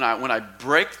 when I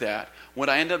break that, what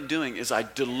I end up doing is I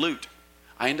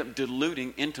end up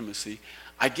diluting intimacy.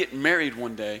 I get married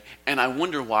one day and I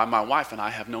wonder why my wife and I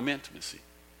have no intimacy.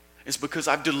 It's because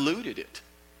I've diluted it.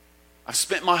 I've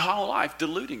spent my whole life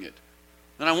diluting it.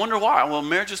 And I wonder why. Well,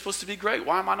 marriage is supposed to be great.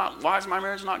 Why is my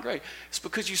marriage not great? It's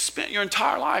because you spent your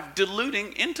entire life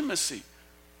diluting intimacy.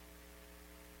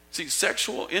 See,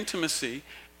 sexual intimacy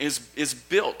is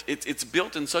built. It's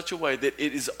built in such a way that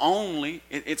it's only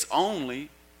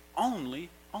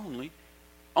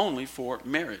for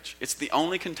marriage. It's the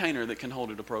only container that can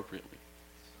hold it appropriately.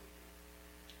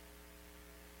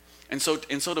 And so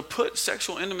to put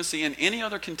sexual intimacy in any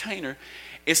other container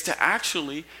is to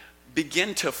actually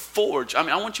begin to forge. I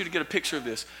want you to get a picture of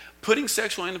this. Putting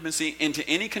sexual intimacy into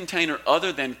any container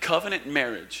other than covenant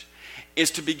marriage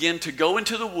is to begin to go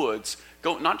into the woods,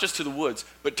 not just to the woods,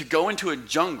 but to go into a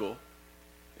jungle.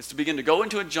 It's to begin to go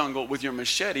into a jungle with your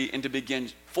machete and to begin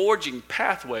forging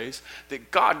pathways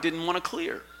that God didn't want to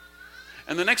clear.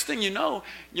 And the next thing you know,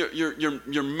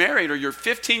 you're married or you're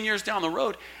 15 years down the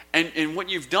road, and what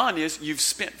you've done is you've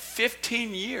spent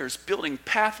 15 years building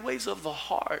pathways of the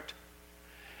heart.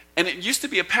 And it used to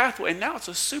be a pathway, and now it's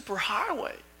a super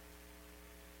highway.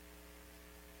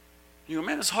 You go,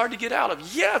 man, it's hard to get out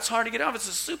of. Yeah, it's hard to get out of. It's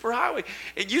a super highway.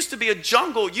 It used to be a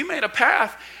jungle. You made a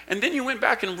path, and then you went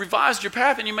back and revised your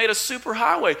path, and you made a super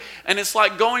highway. And it's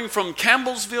like going from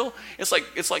Campbellsville. It's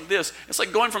like this. It's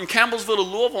like going from Campbellsville to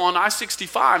Louisville on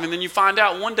I-65, and then you find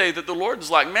out one day that the Lord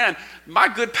is like, man, my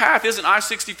good path isn't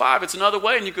I-65. It's another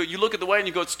way. And you look at the way, and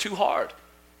you go, it's too hard.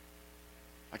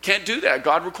 I can't do that.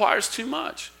 God requires too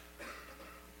much.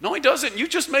 No, he doesn't. You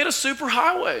just made a super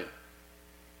highway.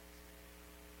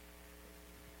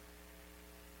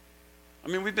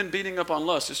 We've been beating up on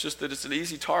lust. It's just that it's an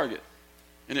easy target,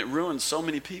 and it ruins so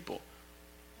many people.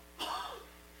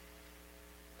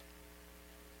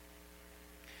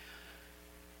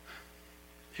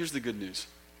 Here's the good news.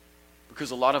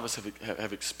 Because a lot of us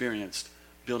have experienced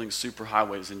building super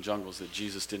highways in jungles that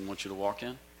Jesus didn't want you to walk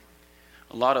in.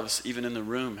 A lot of us, even in the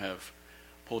room, have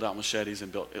pulled out machetes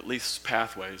and built at least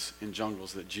pathways in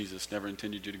jungles that Jesus never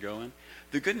intended you to go in.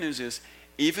 The good news is,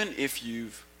 even if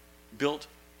you've built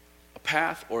a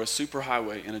path or a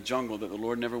superhighway in a jungle that the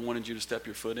Lord never wanted you to step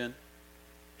your foot in,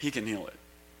 he can heal it.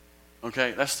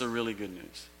 Okay? That's the really good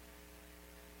news.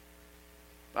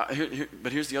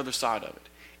 But here's the other side of it.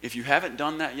 If you haven't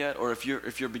done that yet, or if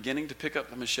you're beginning to pick up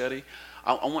the machete,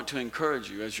 I want to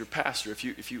encourage you as your pastor.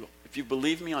 If you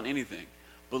believe me on anything,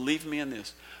 believe me in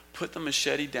this. Put the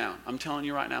machete down. I'm telling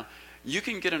you right now, you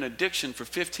can get an addiction for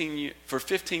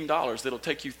 $15 that'll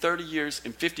take you 30 years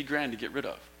and $50,000 to get rid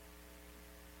of.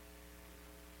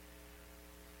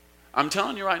 I'm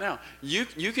telling you right now, you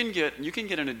can get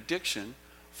an addiction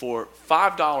for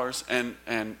 $5 and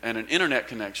an internet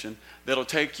connection that'll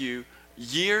take you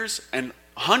years and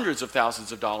hundreds of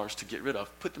thousands of dollars to get rid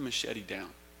of. Put the machete down.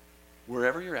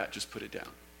 Wherever you're at, just put it down.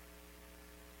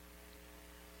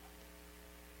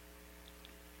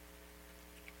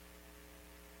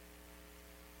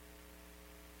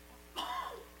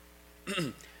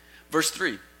 Verse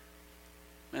 3.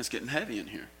 Man, it's getting heavy in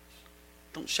here.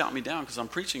 Don't shout me down because I'm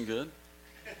preaching good.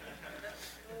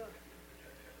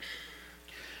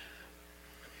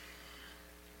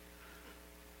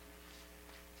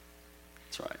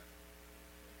 That's right.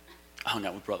 I hung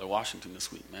out with Brother Washington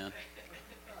this week, man.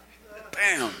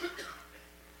 Bam!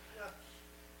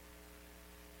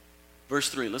 Verse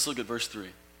 3. Let's look at verse 3.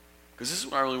 Because this is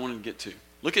what I really wanted to get to.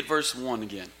 Look at verse 1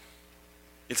 again.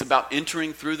 It's about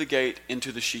entering through the gate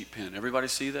into the sheep pen. Everybody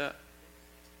see that?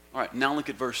 All right, now look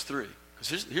at verse 3.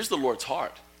 Because here's the Lord's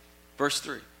heart. Verse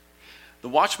 3. The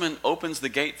watchman opens the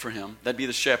gate for him. That'd be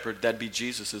the shepherd. That'd be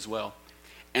Jesus as well.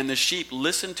 And the sheep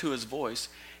listen to his voice.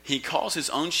 He calls his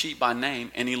own sheep by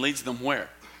name, and he leads them where?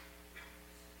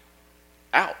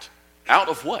 Out. Out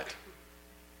of what?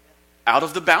 Out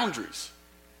of the boundaries.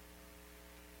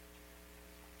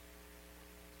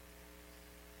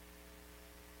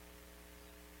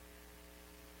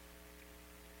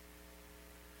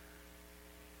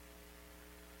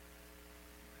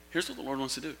 Here's what the Lord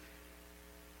wants to do.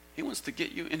 He wants to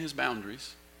get you in his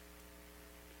boundaries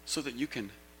so that you can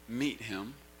meet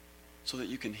him, so that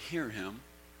you can hear him,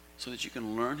 so that you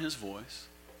can learn his voice,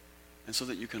 and so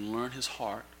that you can learn his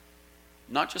heart.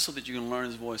 Not just so that you can learn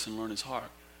his voice and learn his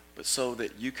heart, but so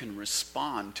that you can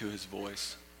respond to his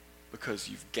voice because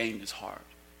you've gained his heart.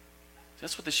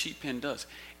 That's what the sheep pen does.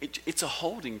 It's a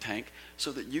holding tank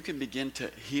so that you can begin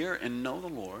to hear and know the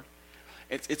Lord.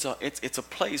 It's a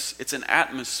place, it's an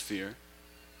atmosphere,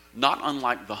 not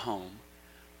unlike the home,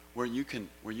 where you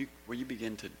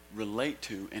begin to relate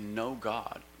to and know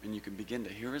God, and you can begin to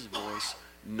hear his voice,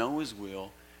 know his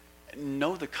will,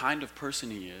 know the kind of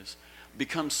person he is,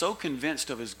 become so convinced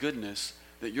of his goodness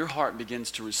that your heart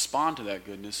begins to respond to that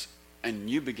goodness, and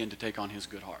you begin to take on his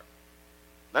good heart.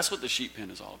 That's what the sheep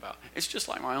pen is all about. It's just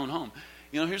like my own home.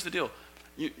 Here's the deal.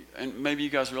 And maybe you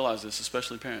guys realize this,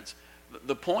 especially parents.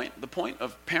 The point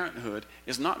of parenthood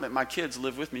is not that my kids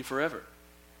live with me forever.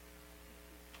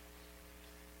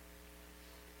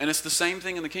 And it's the same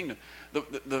thing in the kingdom.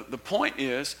 The point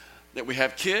is that we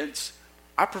have kids.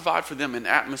 I provide for them an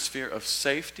atmosphere of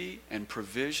safety and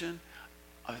provision,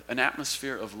 an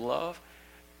atmosphere of love.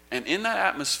 And in that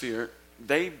atmosphere,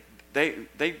 they they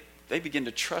begin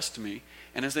to trust me.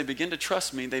 And as they begin to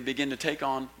trust me, they begin to take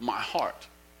on my heart.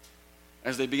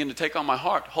 As they begin to take on my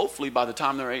heart, hopefully by the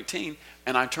time they're 18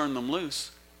 and I turn them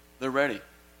loose, they're ready.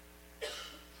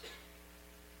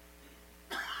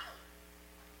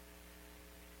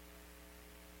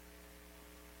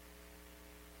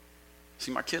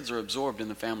 See, my kids are absorbed in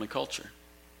the family culture.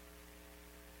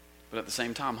 But at the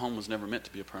same time, home was never meant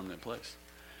to be a permanent place.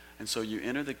 And so you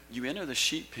enter the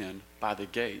sheep pen by the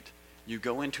gate. You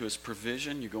go into his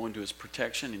provision, you go into his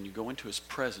protection, and you go into his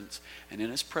presence. And in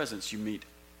his presence, you meet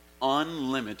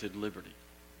unlimited liberty.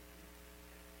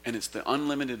 And it's the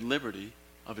unlimited liberty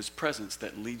of his presence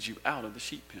that leads you out of the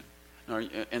sheep pen. Now,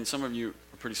 and some of you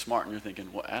are pretty smart, and you're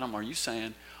thinking, well, Adam, are you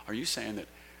saying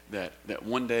that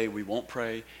one day we won't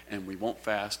pray, and we won't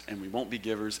fast, and we won't be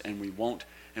givers, and we won't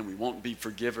be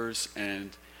forgivers,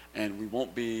 and we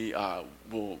won't be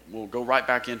we'll go right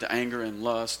back into anger and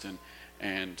lust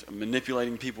and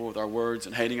manipulating people with our words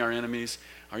and hating our enemies?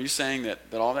 Are you saying that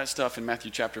all that stuff in Matthew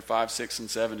chapter 5, 6, and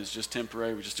 7 is just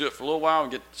temporary? We just do it for a little while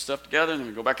and get stuff together, and then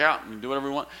we go back out and do whatever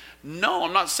we want? No,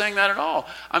 I'm not saying that at all.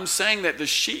 I'm saying that the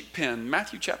sheep pen,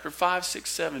 Matthew chapter 5, 6,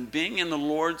 7, being in the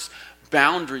Lord's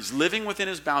boundaries, living within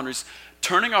his boundaries,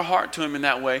 turning our heart to him in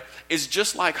that way is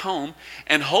just like home.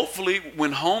 And hopefully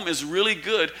when home is really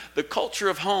good, the culture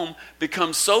of home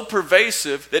becomes so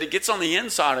pervasive that it gets on the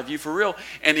inside of you for real.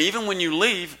 And even when you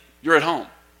leave, you're at home.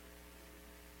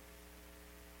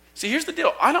 See, here's the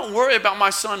deal. I don't worry about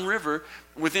my son River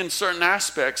within certain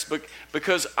aspects, but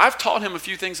because I've taught him a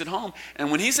few things at home.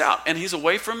 And when he's out and he's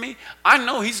away from me, I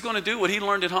know he's going to do what he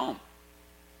learned at home.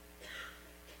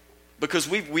 Because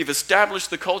we've established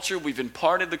the culture, we've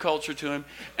imparted the culture to him,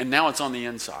 and now it's on the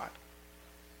inside.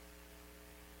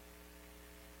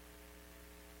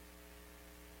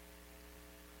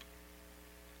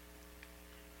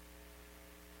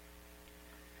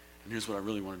 And here's what I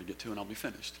really wanted to get to, and I'll be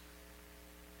finished.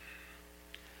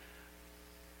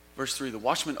 Verse 3, the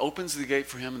watchman opens the gate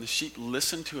for him, and the sheep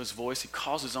listen to his voice. He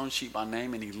calls his own sheep by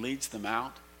name, and he leads them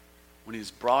out. When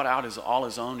he's brought out all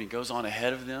his own, he goes on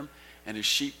ahead of them. And his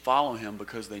sheep follow him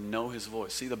because they know his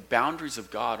voice. See, the boundaries of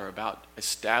God are about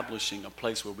establishing a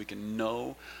place where we can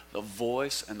know the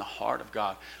voice and the heart of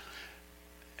God.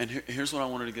 And here's what I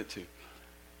wanted to get to.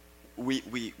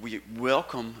 We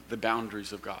welcome the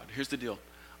boundaries of God. Here's the deal.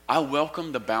 I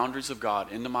welcome the boundaries of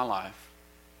God into my life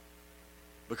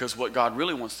because what God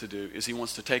really wants to do is he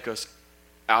wants to take us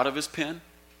out of his pen,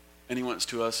 and he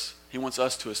wants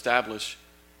us to establish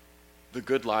the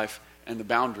good life and the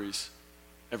boundaries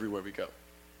everywhere we go.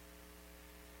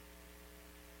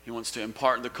 He wants to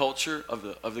impart the culture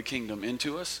of the kingdom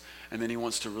into us, and then he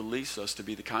wants to release us to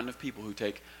be the kind of people who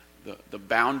take the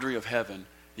boundary of heaven,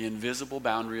 the invisible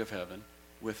boundary of heaven,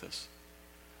 with us.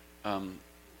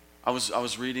 I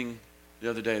was reading the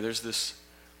other day. There's this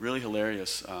really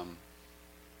hilarious,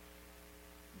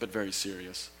 but very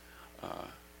serious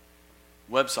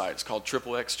website. It's called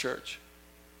Triple X Church.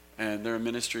 And they're a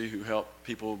ministry who help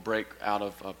people break out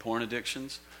of porn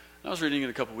addictions. And I was reading it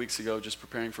a couple weeks ago, just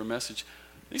preparing for a message.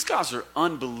 These guys are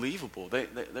unbelievable.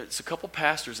 It's a couple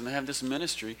pastors, and they have this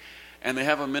ministry. And they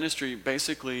have a ministry,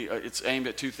 basically, it's aimed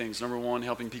at two things. Number one,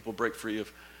 helping people break free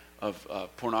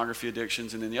of pornography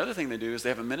addictions. And then the other thing they do is they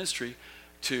have a ministry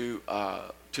to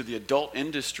the adult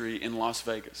industry in Las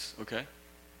Vegas, okay?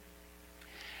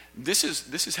 This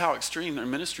is how extreme their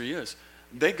ministry is.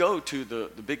 They go to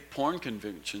the big porn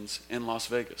conventions in Las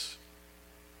Vegas.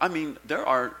 I mean, there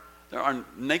are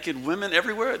naked women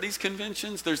everywhere at these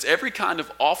conventions. There's every kind of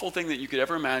awful thing that you could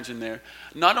ever imagine there.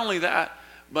 Not only that,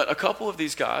 but a couple of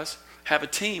these guys have a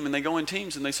team, and they go in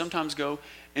teams, and they sometimes go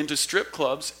into strip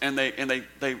clubs, and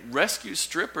they rescue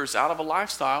strippers out of a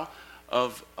lifestyle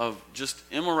of just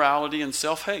immorality and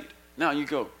self-hate. Now you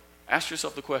go, ask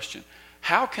yourself the question,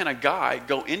 how can a guy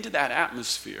go into that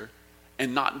atmosphere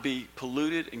and not be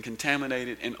polluted and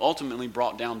contaminated and ultimately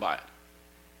brought down by it?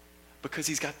 Because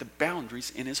he's got the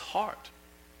boundaries in his heart.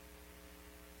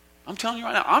 I'm telling you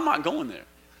right now, I'm not going there.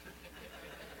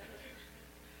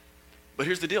 But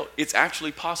here's the deal. It's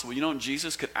actually possible. You know,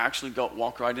 Jesus could actually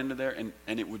walk right into there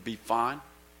and it would be fine.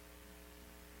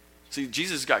 See,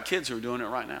 Jesus has got kids who are doing it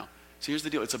right now. See, here's the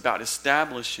deal. It's about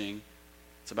establishing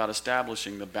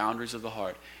the boundaries of the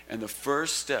heart. And the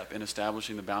first step in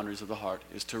establishing the boundaries of the heart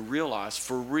is to realize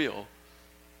for real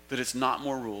that it's not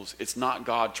more rules. It's not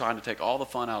God trying to take all the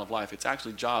fun out of life. It's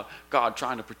actually God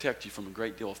trying to protect you from a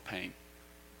great deal of pain.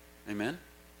 Amen?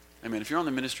 Amen. If you're on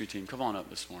the ministry team, come on up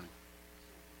this morning.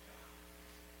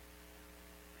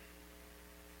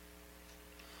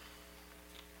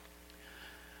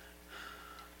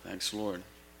 Thanks, Lord.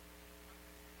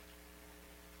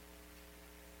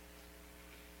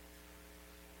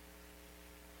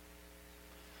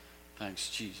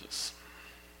 Thanks, Jesus.